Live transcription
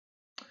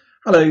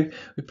Hello,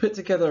 we put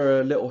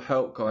together a little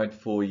help guide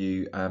for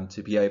you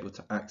to be able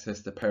to access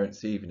the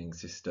Parents Evening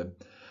system.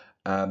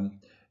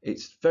 Um,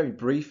 it's very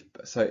brief,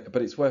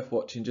 but it's worth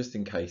watching just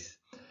in case.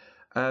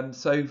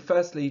 So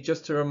firstly,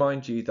 just to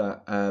remind you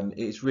that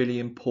it's really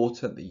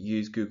important that you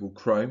use Google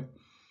Chrome.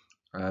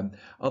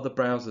 Other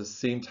browsers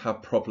seem to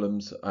have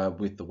problems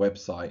with the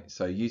website,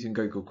 so using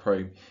Google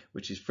Chrome,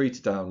 which is free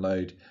to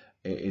download,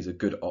 it is a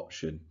good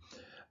option.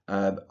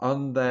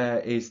 On there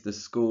is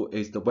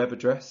the web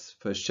address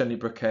for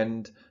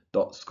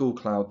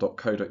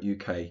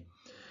shenleybrookend.schoolcloud.co.uk.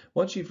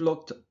 Once you've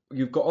got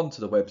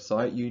onto the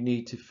website, you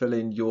need to fill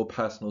in your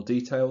personal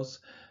details,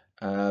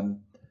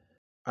 and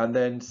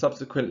then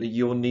subsequently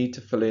you'll need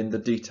to fill in the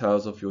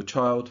details of your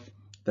child,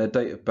 their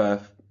date of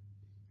birth,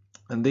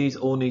 and these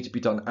all need to be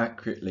done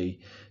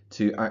accurately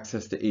to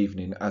access the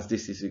evening, as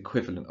this is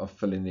equivalent of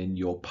filling in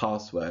your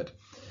password.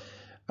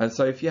 And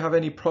so if you have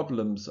any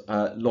problems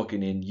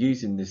logging in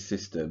using this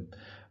system,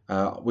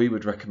 we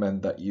would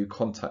recommend that you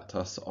contact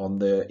us on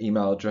the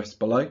email address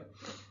below.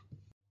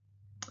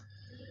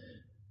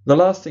 The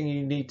last thing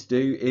you need to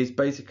do is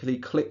basically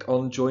click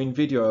on join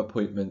video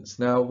appointments.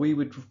 Now we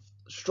would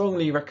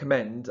strongly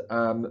recommend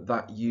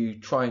that you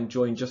try and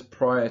join just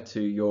prior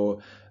to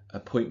your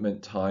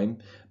appointment time,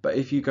 but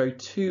if you go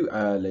too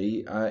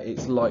early,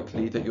 it's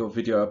likely that your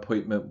video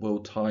appointment will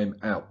time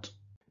out.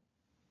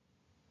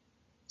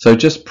 So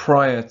just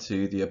prior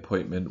to the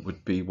appointment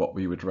would be what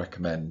we would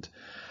recommend.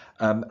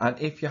 And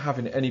if you're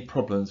having any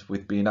problems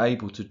with being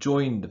able to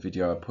join the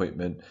video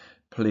appointment,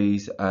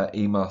 please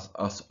email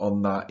us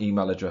on that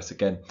email address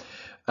again.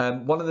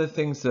 One of the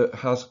things that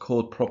has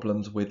caused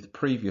problems with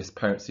previous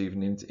parents'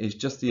 evenings is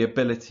just the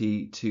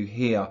ability to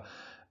hear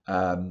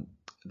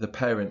the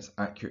parents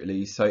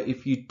accurately. So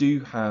if you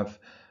do have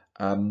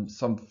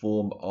some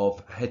form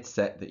of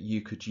headset that you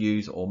could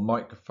use, or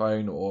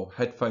microphone, or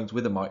headphones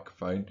with a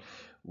microphone,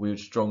 we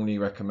would strongly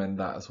recommend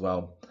that as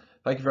well.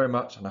 Thank you very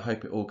much, and I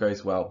hope it all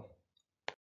goes well.